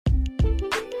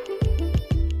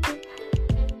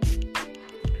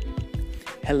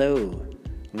Hello,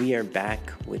 we are back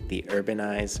with the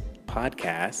Urbanize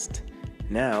podcast.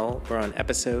 Now we're on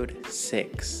episode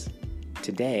 6.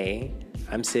 Today,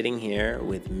 I'm sitting here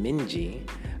with Minji,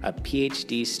 a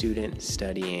PhD student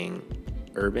studying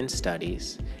urban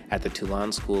studies at the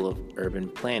Toulon School of Urban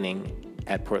Planning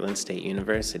at Portland State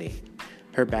University.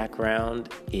 Her background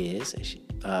is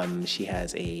she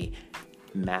has a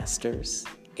master's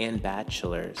and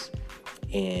bachelor's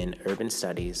in urban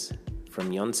studies from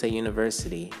Yonsei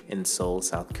University in Seoul,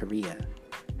 South Korea.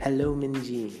 Hello,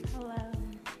 Minji. Hello.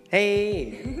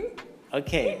 Hey!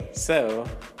 Okay, so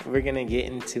we're gonna get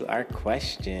into our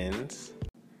questions.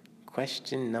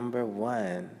 Question number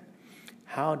 1.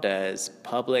 How does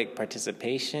public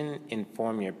participation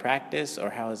inform your practice, or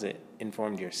how has it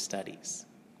informed your studies?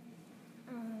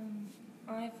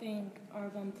 I think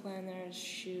urban planners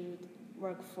should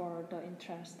work for the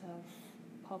interest of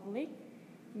public,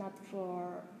 not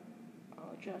for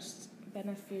just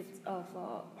benefits of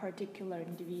a particular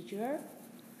individual.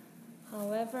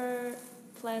 However,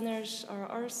 planners are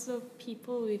also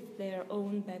people with their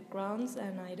own backgrounds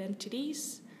and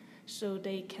identities, so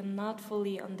they cannot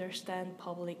fully understand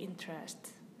public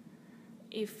interest.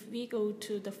 If we go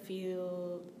to the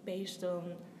field based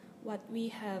on what we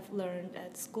have learned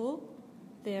at school,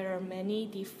 there are many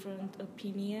different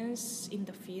opinions in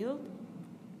the field.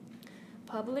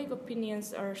 Public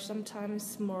opinions are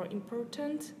sometimes more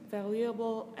important,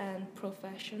 valuable, and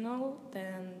professional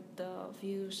than the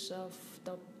views of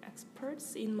the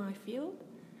experts in my field.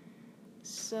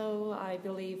 So I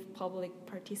believe public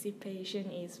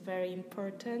participation is very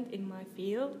important in my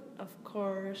field. Of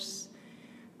course,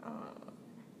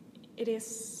 it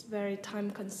is very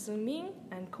time-consuming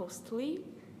and costly,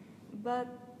 but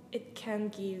it can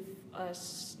give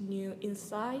us new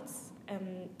insights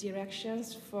and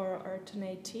directions for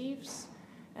alternatives,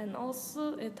 and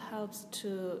also it helps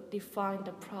to define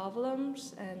the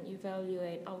problems and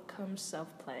evaluate outcomes of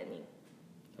planning.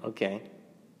 Okay.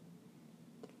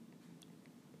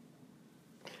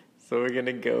 So we're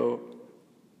gonna go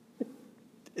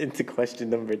into question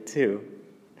number 2.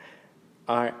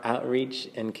 Are outreach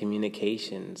and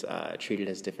communications treated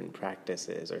as different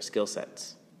practices or skill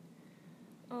sets?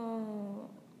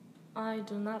 I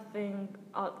do not think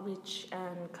outreach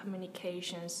and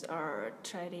communications are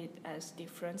treated as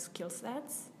different skill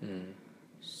sets.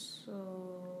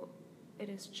 So it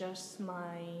is just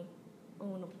my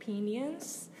own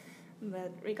opinions.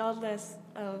 But regardless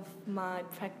of my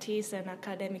practice and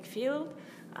academic field,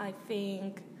 I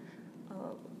think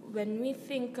when we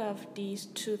think of these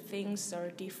two things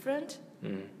are different,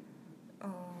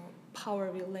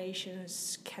 power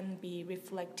relations can be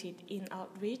reflected in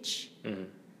outreach.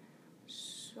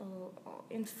 So,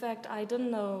 in fact, I don't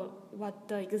know what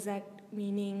the exact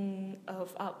meaning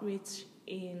of outreach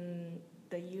in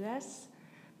the US,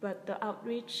 but the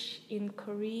outreach in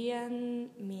Korean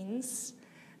means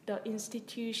the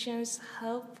institutions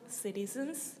help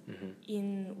citizens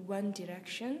in one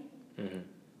direction.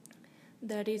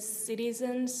 That is,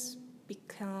 citizens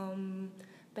become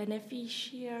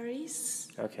beneficiaries.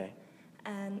 Okay.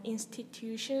 And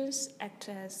institutions act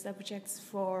as subjects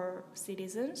for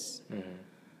citizens.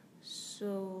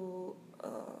 So,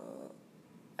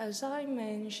 as I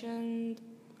mentioned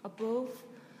above,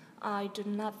 I do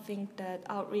not think that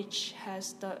outreach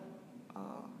has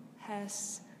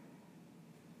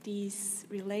these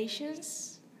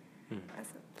relations.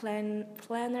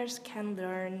 Planners can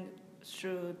learn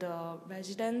through the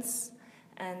residents,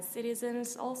 and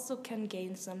citizens also can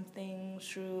gain something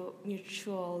through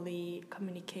mutually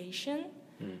communication.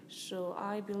 So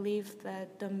I believe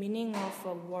that the meaning of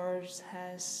a word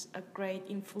has a great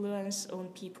influence on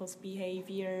people's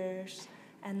behaviors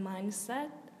and mindset.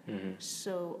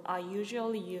 So I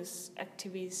usually use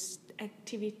activities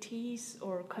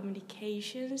or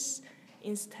communications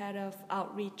instead of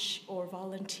outreach or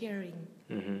volunteering.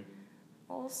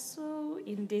 Also,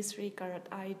 in this regard,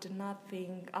 I do not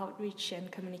think outreach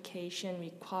and communication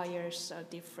requires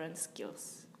different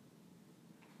skills.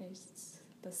 It's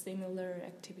the similar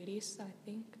activities, I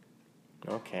think.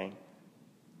 Okay.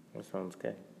 That sounds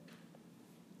good.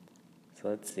 So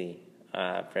let's see.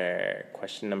 For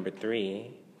question number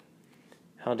 3,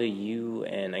 how do you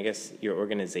and I guess your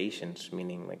organizations,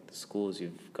 meaning like the schools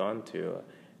you've gone to,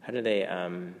 how do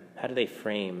they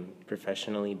frame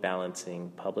professionally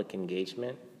balancing public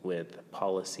engagement with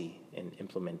policy and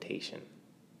implementation?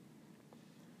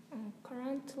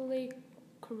 Currently,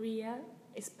 Korea,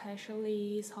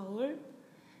 especially Seoul,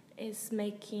 is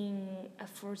making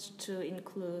efforts to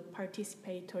include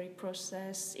participatory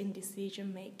process in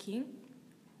decision making.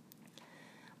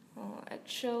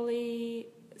 Actually,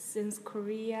 since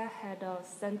Korea had a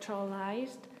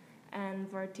centralized and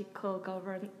vertical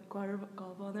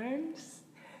governance,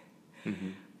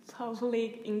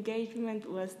 public engagement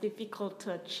was difficult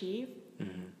to achieve.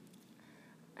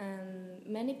 And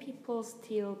many people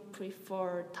still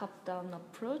prefer top-down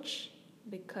approach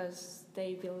because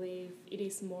they believe it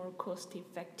is more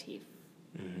cost-effective.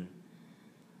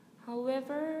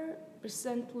 However,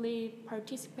 recently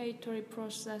participatory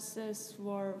processes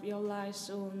were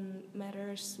realized on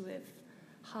matters with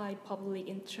high public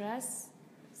interest,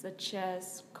 such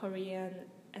as Korean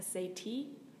SAT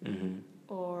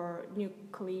or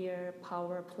nuclear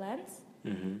power plants.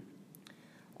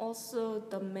 Also,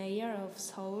 the mayor of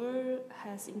Seoul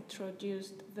has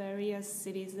introduced various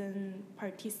citizen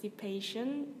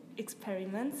participation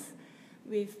experiments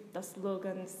with the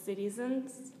slogan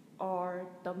 "Citizens are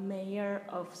the Mayor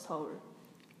of Seoul."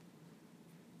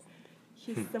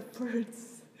 He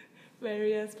supports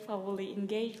various public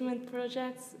engagement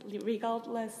projects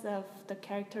regardless of the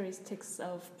characteristics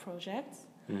of projects.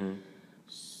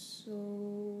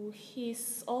 So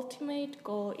his ultimate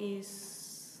goal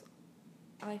is,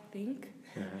 I think,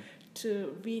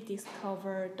 to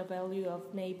rediscover the value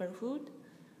of neighborhood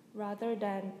rather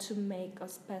than to make a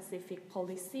specific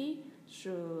policy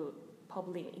through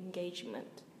public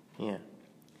engagement.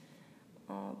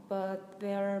 But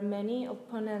there are many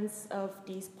opponents of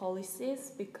these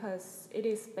policies because it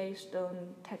is based on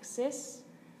taxes,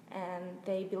 and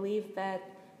they believe that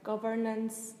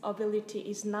governance ability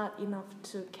is not enough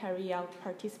to carry out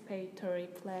participatory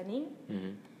planning.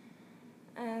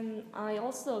 And I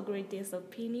also agree with these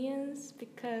opinions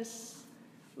because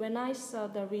when I saw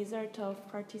the result of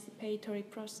participatory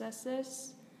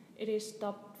processes, it is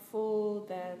doubtful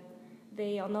that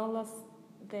they analyzed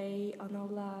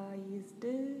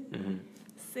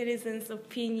citizens'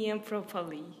 opinion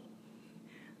properly.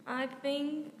 I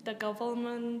think the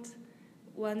government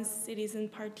wants citizen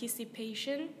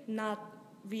participation, not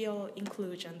real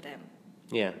inclusion them.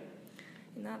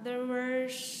 In other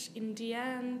words, in the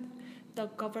end, the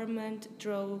government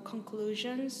draw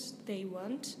conclusions they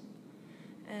want.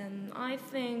 And I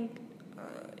think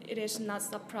it is not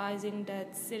surprising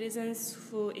that citizens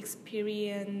who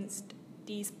experienced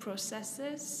these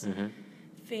processes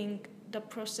think the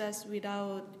process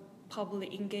without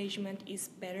public engagement is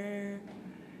better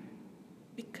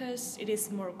because it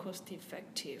is more cost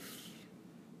effective.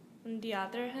 On the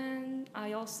other hand,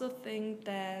 I also think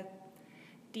that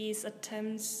these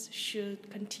attempts should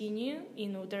continue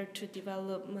in order to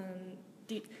develop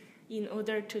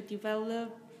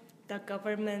the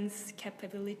government's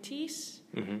capabilities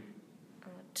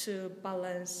to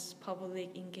balance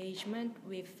public engagement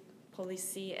with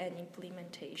policy and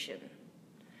implementation.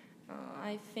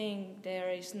 I think there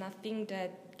is nothing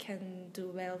that can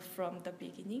do well from the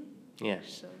beginning.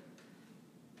 So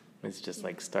it's just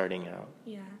like starting out.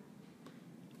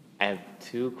 I have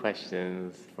 2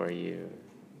 questions for you.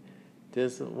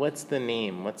 What's the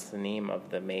name of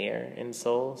the mayor in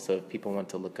Seoul? So if people want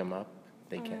to look him up,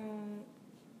 they can.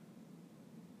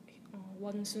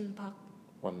 Won Sun-pak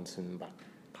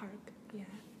Park. Yeah.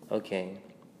 Okay.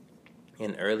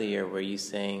 And earlier, were you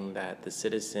saying that the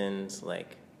citizens,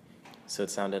 so it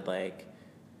sounded like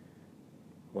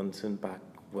Won Sun-pak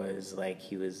was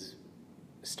he was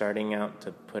starting out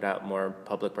to put out more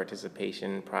public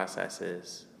participation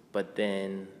processes, but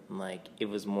then it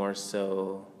was more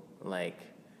so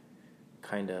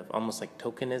kind of almost like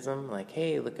tokenism,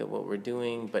 hey, look at what we're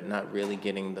doing, but not really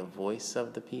getting the voice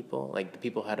of the people. The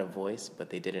people had a voice,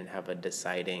 but they didn't have a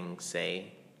deciding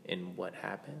say in what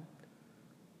happened.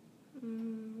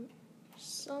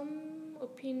 Some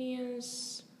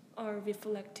opinions are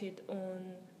reflected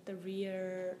on the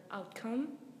real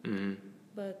outcome,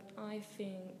 but I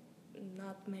think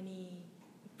not many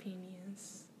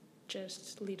opinions,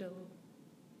 just little.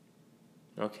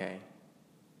 Okay.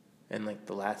 And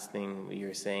the last thing you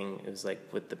were saying, it was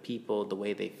with the people, the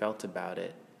way they felt about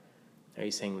it. Are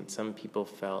you saying that some people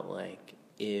felt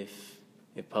if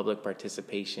public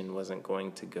participation wasn't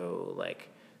going to go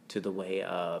to the way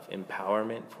of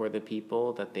empowerment for the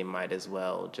people, that they might as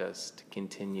well just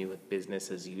continue with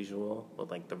business as usual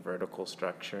with the vertical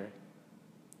structure?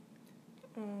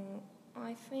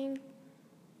 I think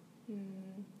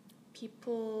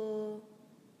people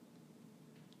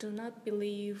do not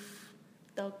believe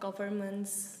the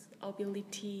government's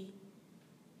ability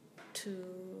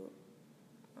to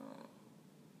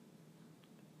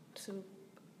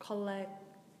collect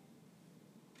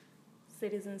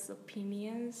citizens'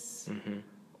 opinions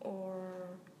or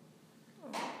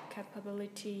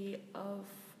capability of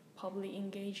public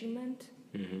engagement.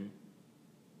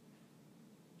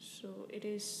 So it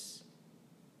is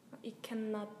it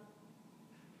cannot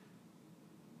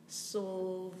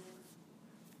solve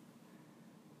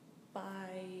by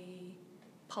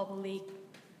public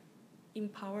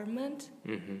empowerment,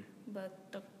 but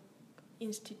the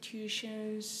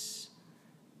institutions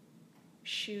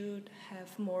should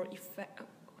have more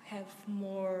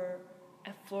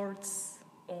efforts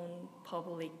on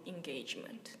public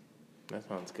engagement. That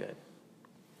sounds good.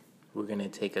 We're going to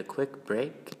take a quick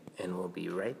break and we'll be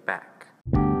right back.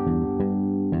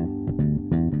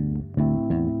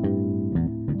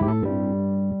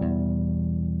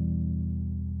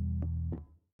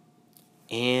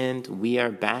 And we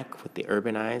are back with the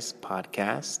Urbanize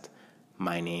podcast.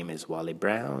 My name is Wally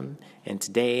Brown, and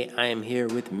today I am here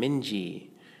with Minji,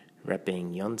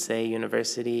 repping Yonsei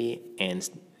University, and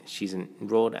she's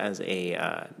enrolled as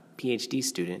a PhD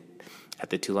student at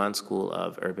the Toulon School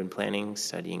of Urban Planning,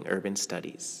 studying urban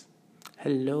studies.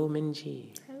 Hello,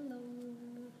 Minji. Hello.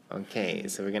 Okay,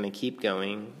 so we're going to keep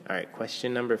going. All right,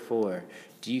 question number 4.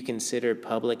 Do you consider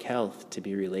public health to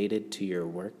be related to your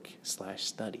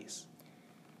work/studies?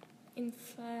 In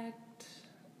fact,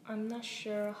 I'm not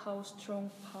sure how strong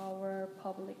power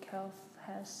public health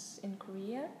has in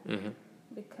Korea,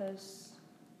 because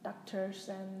doctors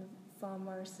and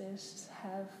pharmacists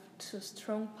have too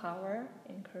strong power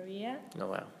in Korea. Oh,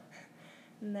 wow.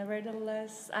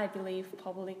 Nevertheless, I believe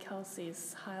public health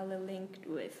is highly linked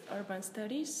with urban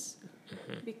studies,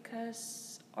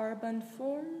 because urban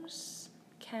forms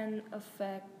can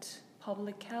affect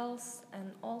public health,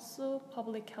 and also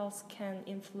public health can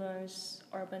influence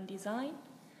urban design.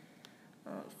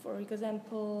 For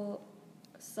example,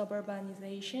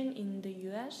 suburbanization in the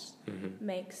US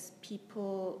makes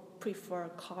people prefer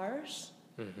cars,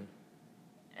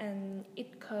 and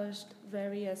it caused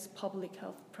various public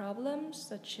health problems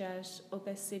such as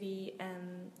obesity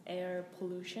and air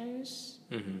pollutions.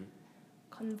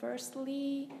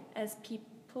 Conversely, as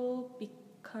people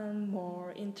become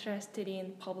more interested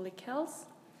in public health,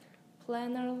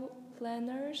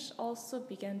 planners also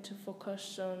began to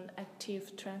focus on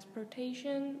active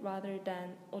transportation rather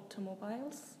than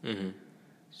automobiles.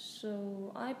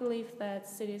 So I believe that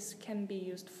cities can be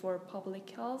used for public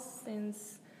health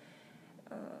since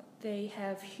they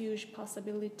have huge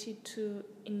possibility to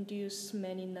induce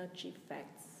many nudge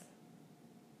effects.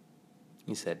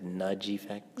 You said nudge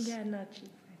effects? Yeah, nudge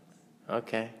effects.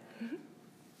 Okay.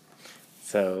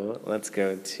 So let's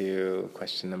go to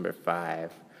question number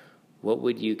 5. What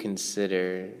would you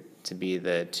consider to be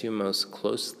the 2 most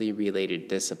closely related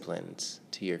disciplines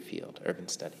to your field, urban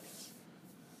studies?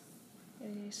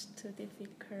 It is a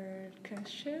difficult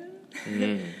question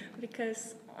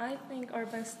because I think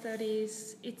urban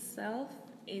studies itself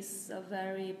is a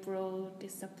very broad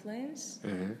discipline.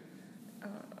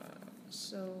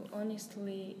 So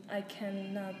honestly, I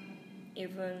cannot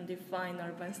even define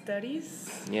urban studies.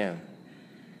 Yeah.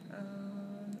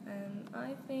 And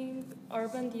I think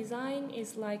urban design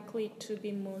is likely to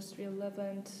be most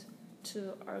relevant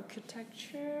to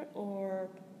architecture or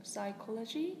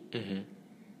psychology.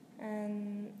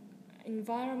 And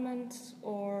environment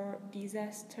or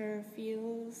disaster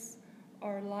fields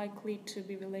are likely to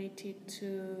be related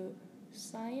to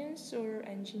science or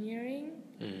engineering.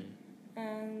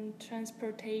 And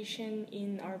transportation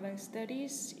in urban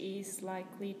studies is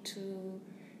likely to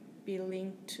be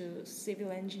linked to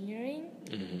civil engineering.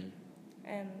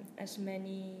 And as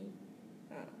many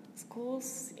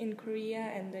schools in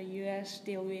Korea and the US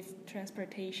deal with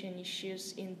transportation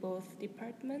issues in both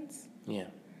departments. Yeah.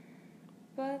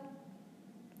 But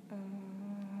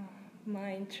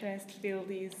my interest field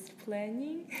is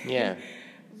planning. Yeah.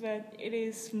 But it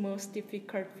is most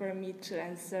difficult for me to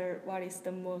answer what is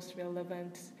the most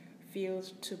relevant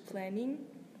field to planning.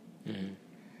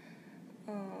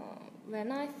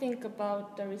 When I think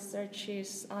about the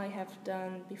researches I have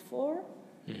done before,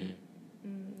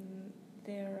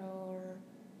 there are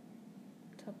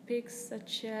topics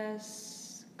such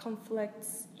as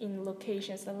conflicts in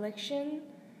location selection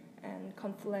and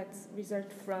conflicts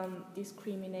result from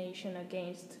discrimination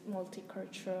against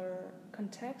multicultural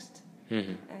context,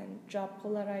 and job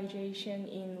polarization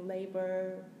in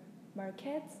labor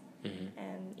markets,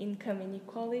 and income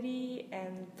inequality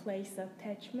and place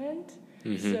attachment.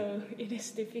 So it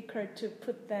is difficult to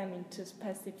put them into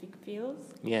specific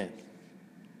fields. Yes.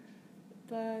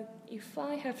 But if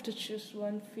I have to choose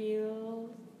one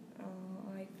field,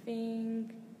 I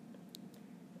think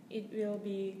it will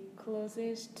be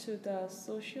closest to the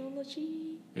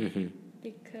sociology,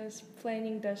 because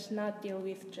planning does not deal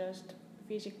with just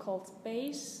physical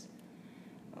space.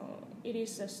 It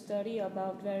is a study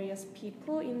about various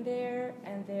people in there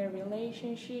and their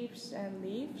relationships and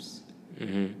lives.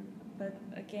 but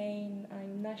again,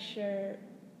 I'm not sure,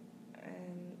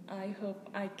 and I hope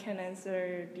I can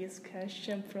answer this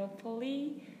question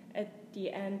properly at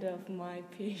the end of my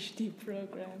PhD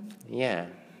program. Yeah,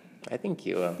 I think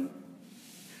you will.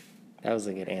 That was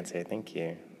a good answer. Thank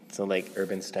you. So, like,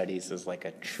 urban studies is like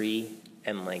a tree,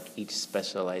 and like each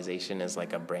specialization is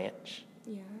like a branch.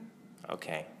 Yeah.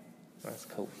 Okay, that's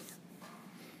cool.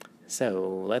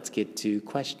 So, let's get to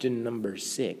question number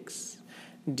 6.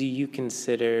 Do you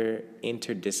consider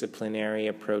interdisciplinary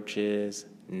approaches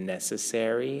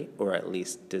necessary or at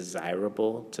least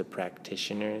desirable to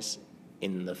practitioners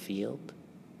in the field?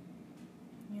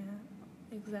 Yeah,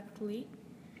 exactly.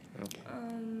 Okay.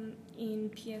 In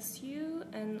PSU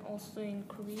and also in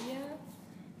Korea,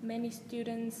 many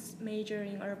students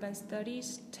majoring urban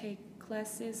studies take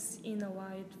classes in a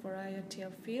wide variety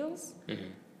of fields.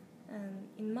 Mm-hmm. And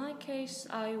in my case,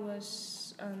 I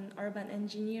was an urban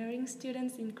engineering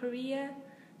student in Korea,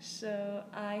 so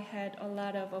I had a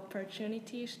lot of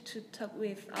opportunities to talk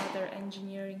with other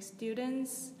engineering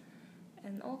students.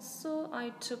 And also,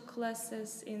 I took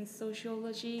classes in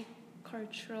sociology,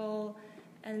 cultural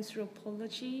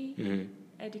anthropology,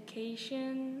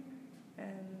 education,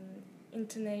 and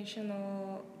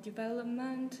international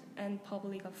development, and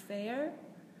public affairs.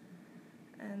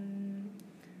 And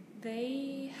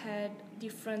they had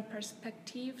different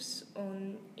perspectives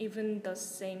on even the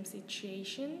same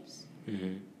situations.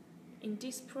 Mm-hmm. In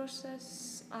this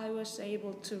process, I was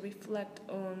able to reflect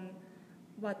on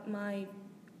what my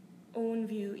own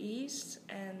view is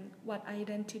and what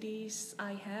identities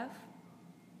I have.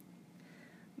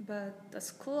 But the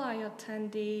school I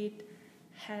attended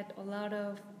had a lot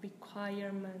of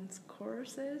requirements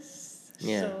courses,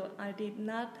 Yeah. so I did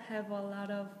not have a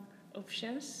lot of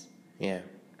options. Yeah.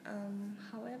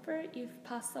 However, if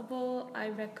possible, I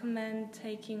recommend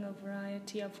taking a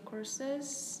variety of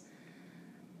courses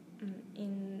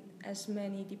in as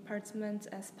many departments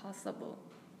as possible.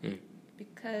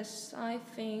 Because I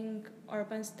think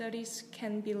urban studies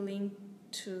can be linked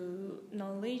to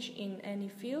knowledge in any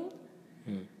field.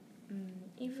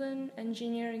 Even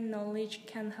engineering knowledge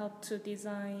can help to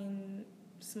design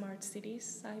smart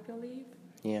cities, I believe.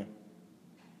 Yeah.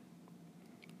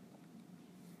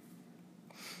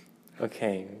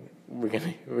 Okay, we're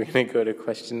gonna go to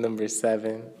question number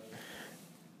 7.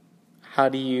 How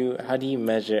do you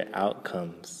measure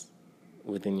outcomes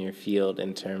within your field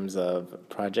in terms of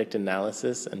project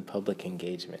analysis and public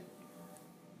engagement?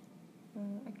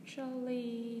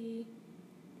 Actually,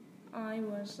 I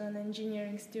was an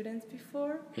engineering student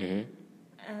before,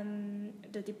 and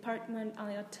the department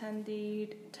I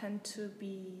attended tend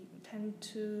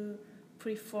to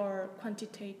prefer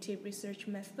quantitative research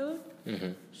method.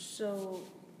 So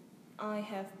I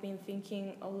have been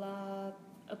thinking a lot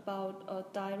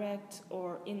about direct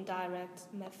or indirect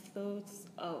methods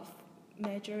of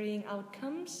measuring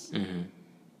outcomes,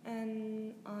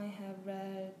 and I have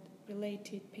read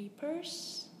related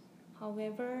papers.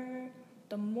 However,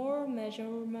 the more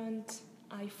measurement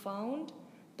I found,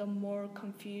 the more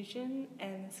confusion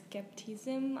and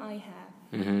skepticism I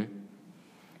have.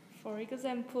 For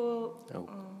example,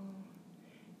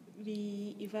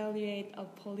 we evaluate a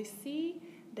policy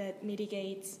that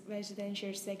mitigates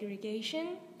residential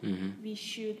segregation. We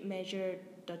should measure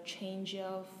the change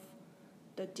of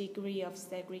the degree of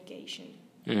segregation.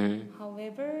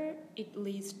 However, it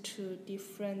leads to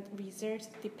different results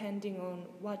depending on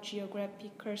what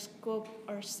geographical scope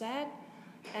are set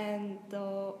and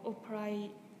the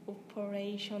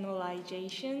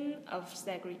operationalization of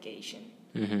segregation.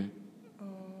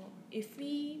 If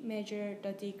we measure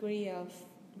the degree of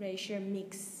racial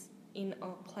mix in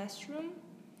a classroom,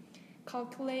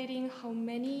 calculating how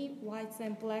many whites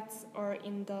and blacks are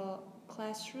in the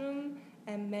classroom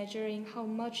and measuring how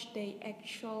much they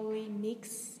actually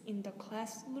mix in the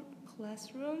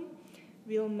classroom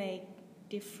will make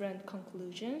different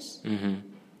conclusions.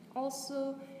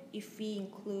 Also, if we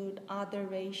include other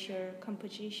racial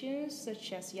compositions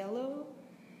such as yellow,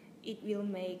 it will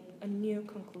make a new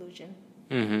conclusion.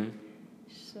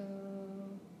 So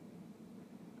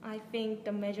I think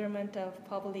the measurement of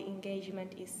public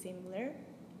engagement is similar.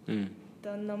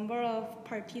 The number of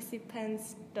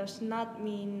participants does not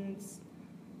mean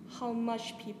how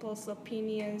much people's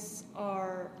opinions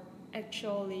are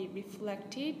actually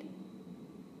reflected.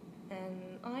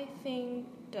 And I think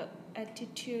the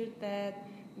attitude that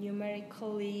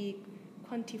numerically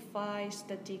quantifies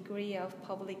the degree of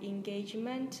public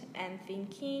engagement and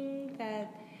thinking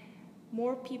that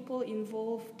more people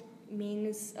involved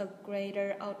means a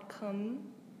greater outcome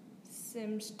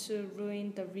seems to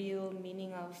ruin the real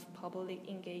meaning of public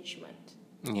engagement.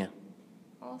 Yeah.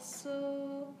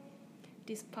 Also,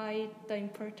 despite the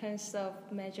importance of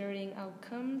measuring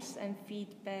outcomes and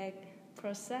feedback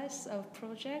process of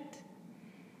project,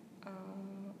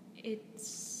 it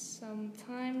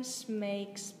sometimes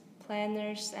makes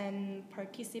planners and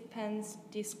participants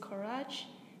discouraged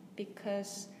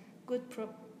because good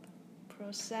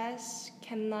process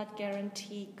cannot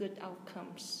guarantee good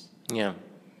outcomes. Yeah.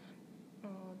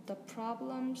 The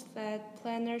problems that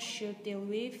planners should deal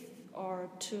with are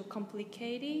too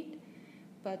complicated,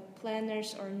 but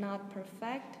planners are not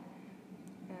perfect.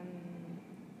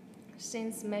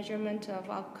 Since measurement of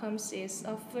outcomes is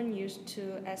often used to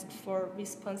ask for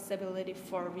responsibility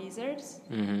for results,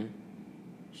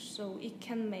 so it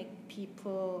can make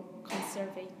people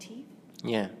conservative.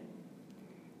 Yeah.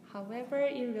 However,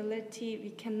 in reality,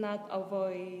 we cannot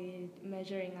avoid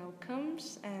measuring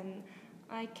outcomes, and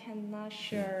I cannot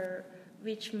sure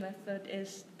which method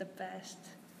is the best.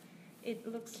 It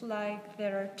looks like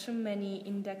there are too many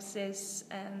indexes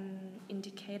and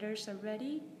indicators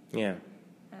already. Yeah.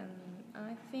 And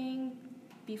I think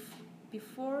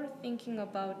before thinking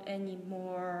about any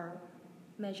more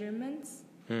measurements,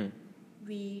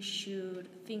 we should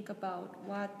think about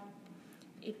what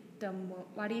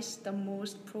is the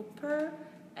most proper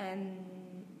and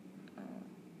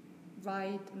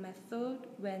right method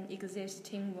when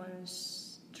existing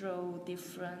ones draw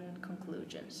different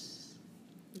conclusions.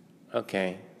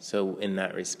 Okay, so in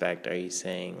that respect, are you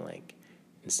saying, like,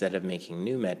 instead of making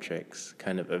new metrics,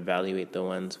 kind of evaluate the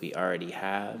ones we already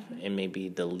have and maybe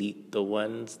delete the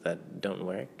ones that don't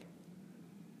work?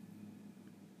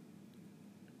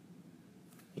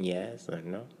 Yes or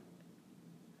no?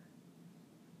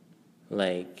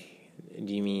 Like,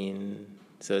 do you mean,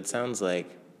 so it sounds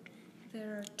like...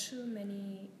 There are too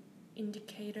many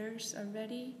indicators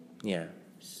already. Yeah.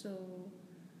 So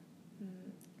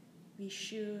we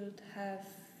should have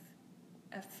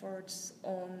efforts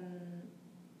on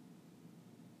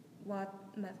what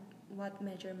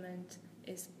measurement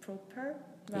is proper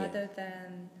rather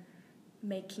than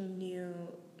making new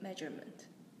measurement.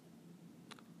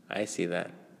 I see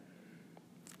that.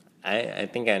 I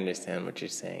think I understand what you're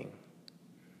saying.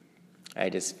 I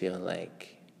just feel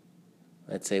like,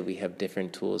 let's say we have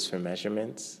different tools for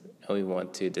measurements and we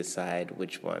want to decide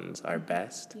which ones are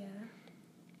best. Yeah.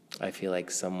 I feel like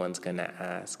someone's going to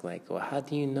ask, like, well, how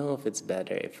do you know if it's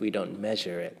better if we don't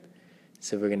measure it?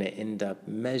 So we're going to end up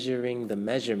measuring the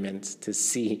measurements to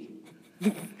see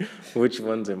which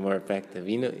ones are more effective.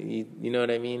 You know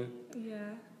what I mean? Yeah.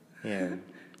 Yeah.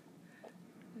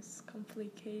 It's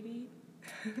complicated.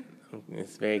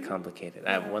 It's very complicated.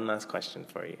 I have one last question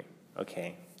for you.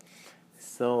 Okay.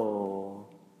 So,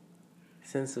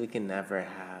 since we can never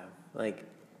have, like,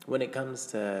 when it comes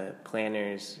to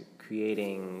planners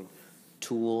creating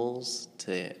tools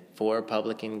for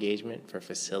public engagement, for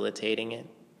facilitating it,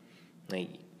 like,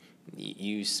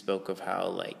 you spoke of how,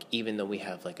 like, even though we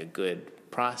have, like, a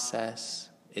good process,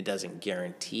 it doesn't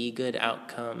guarantee good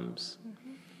outcomes.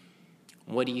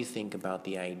 What do you think about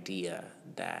the idea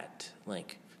that,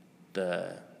 like,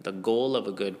 the goal of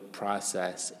a good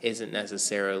process isn't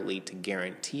necessarily to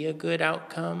guarantee a good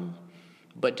outcome,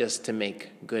 but just to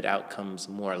make good outcomes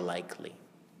more likely?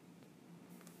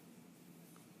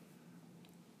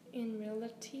 In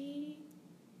reality,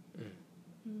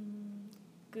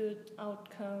 good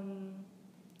outcome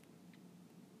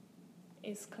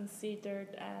is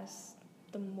considered as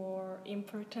the more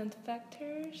important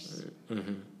factors,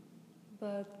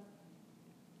 but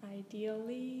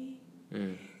ideally,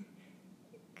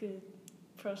 good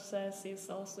process is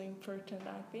also important,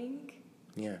 I think.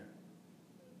 Yeah.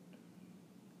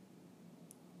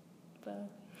 But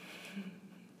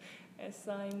as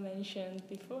I mentioned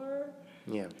before,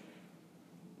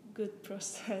 good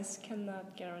process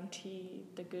cannot guarantee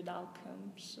the good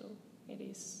outcome, so it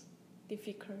is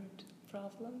difficult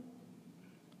problem.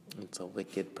 It's a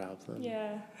wicked problem.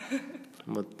 Yeah.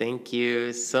 Well, thank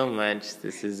you so much.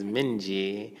 This is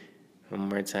Minji. One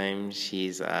more time,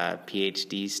 she's a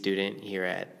PhD student here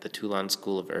at the Toulon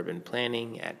School of Urban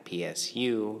Planning at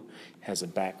PSU, has a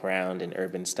background in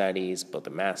urban studies, both a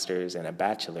master's and a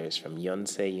bachelor's from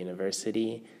Yonsei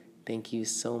University. Thank you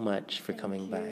so much for coming by.